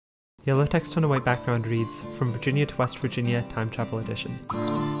Yellow text on a white background reads, From Virginia to West Virginia, Time Travel Edition.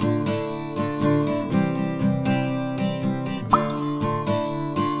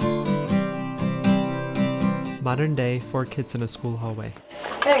 Modern day, 4 kids in a school hallway.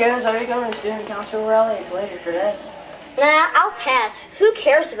 Hey guys, are you going to student council rally? It's later today. Nah, I'll pass. Who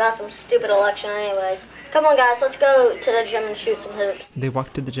cares about some stupid election anyways? Come on guys, let's go to the gym and shoot some hoops. They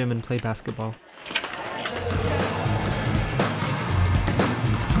walk to the gym and play basketball.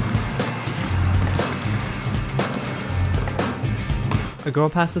 A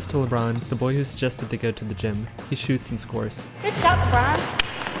girl passes to LeBron, the boy who suggested they go to the gym. He shoots and scores. Good shot,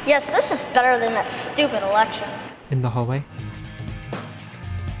 LeBron. Yes, this is better than that stupid election. In the hallway,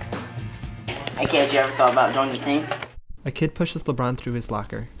 Hey kids, you ever thought about joining the team? a kid pushes LeBron through his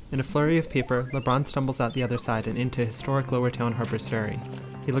locker. In a flurry of paper, LeBron stumbles out the other side and into historic Lowertown Harpers Ferry.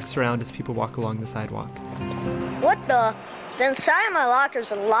 He looks around as people walk along the sidewalk. What the? The inside of my locker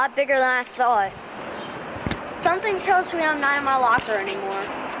is a lot bigger than I thought. Something tells me I'm not in my locker anymore.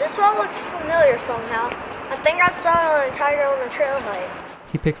 This all looks familiar somehow. I think I saw it on a tiger on the trailhead.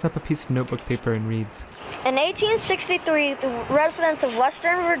 He picks up a piece of notebook paper and reads, In 1863, the residents of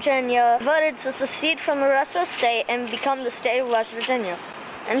Western Virginia voted to secede from the rest of the state and become the state of West Virginia.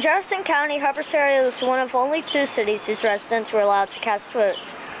 In Jefferson County, Harpers Ferry was one of only 2 cities whose residents were allowed to cast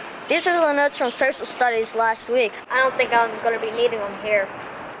votes. These are the notes from social studies last week. I don't think I'm going to be needing them here.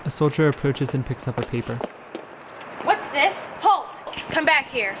 A soldier approaches and picks up a paper. What's this? Halt! Come back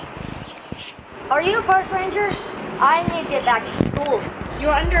here. Are you a park ranger? I need to get back to school. You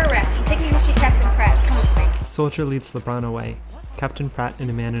are under arrest. I'm taking you to see Captain Pratt. Come with me. The soldier leads LeBron away. Captain Pratt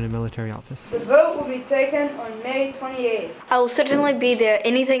and a man in a military office. The vote will be taken on May 28th. I will certainly be there,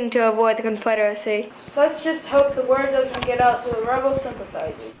 anything to avoid the Confederacy. Let's just hope the word doesn't get out to the rebel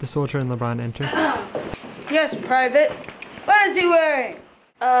sympathizers. The soldier and LeBron enter. Yes, Private. What is he wearing?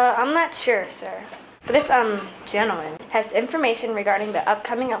 I'm not sure, sir. But this, gentleman has information regarding the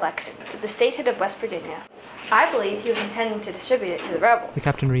upcoming election to the statehood of West Virginia. I believe he was intending to distribute it to the rebels. The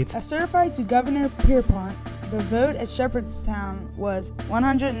captain reads, As certified to Governor Pierpont, the vote at Shepherdstown was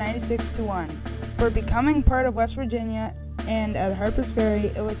 196-1 for becoming part of West Virginia, and at Harpers Ferry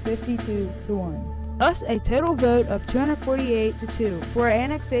it was 52-1. Thus, a total vote of 248-2 for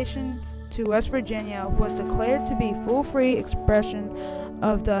annexation to West Virginia was declared to be full free expression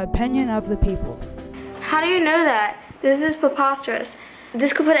of the opinion of the people. How do you know that? This is preposterous.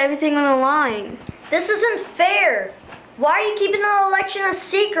 This could put everything on the line. This isn't fair. Why are you keeping the election a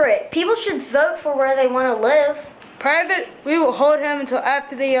secret? People should vote for where they want to live. Private, we will hold him until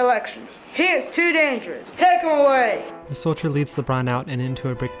after the elections. He is too dangerous. Take him away. The soldier leads LeBron out and into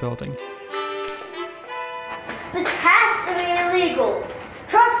a brick building. This has to be illegal.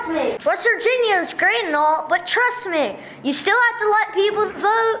 Trust me. West Virginia is great and all, but trust me, you still have to let people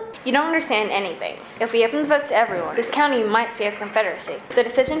vote. You don't understand anything. If we open the vote to everyone, this county might see a Confederacy. The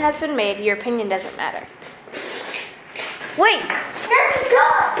decision has been made. Your opinion doesn't matter. Wait, there's a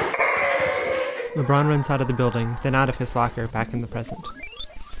gun! LeBron runs out of the building, then out of his locker, back in the present.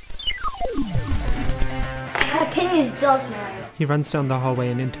 My opinion does matter. He runs down the hallway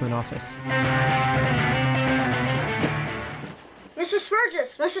and into an office. Mr.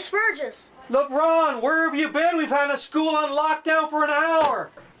 Spurgis, Mr. Spurgis. LeBron, where have you been? We've had a school on lockdown for an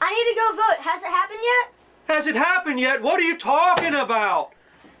hour. I need to go vote. Has it happened yet? Has it happened yet? What are you talking about?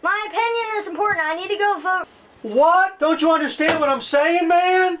 My opinion is important. I need to go vote. What? Don't you understand what I'm saying,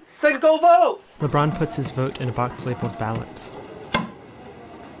 man? Then go vote. LeBron puts his vote in a box labeled ballots.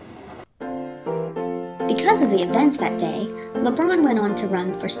 Because of the events that day, LeBron went on to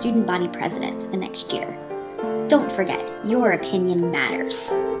run for student body president the next year. Don't forget, your opinion matters.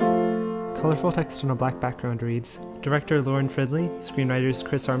 Colorful text on a black background reads, Director Lauren Fridley, screenwriters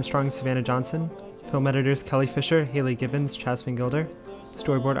Chris Armstrong, Savannah Johnson, film editors Kelly Fisher, Haley Givens, Chas Van Gilder,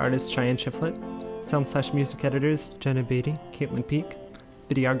 storyboard artist Cheyenne Shiflett, sound/music editors Jenna Beatty, Caitlin Peak,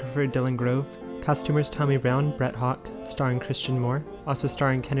 videographer Dylan Grove, costumers Tommy Brown, Brett Hawk, starring Christian Moore, also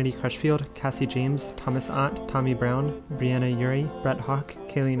starring Kennedy Crutchfield, Cassie James, Thomas Ott, Tommy Brown, Brianna Uri, Brett Hawk,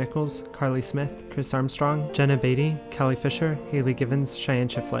 Kaylee Nichols, Carly Smith, Chris Armstrong, Jenna Beatty, Kelly Fisher, Haley Givens, Cheyenne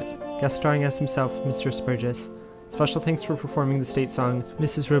Shiflett. Guest starring as himself, Mr. Spurgis. Special thanks for performing the state song,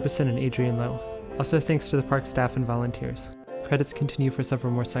 Mrs. Robeson and Adrian Lowe. Also thanks to the park staff and volunteers. Credits continue for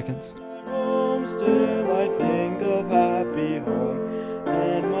several more seconds. Still I think of happy home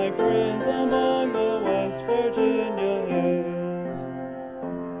and my friends.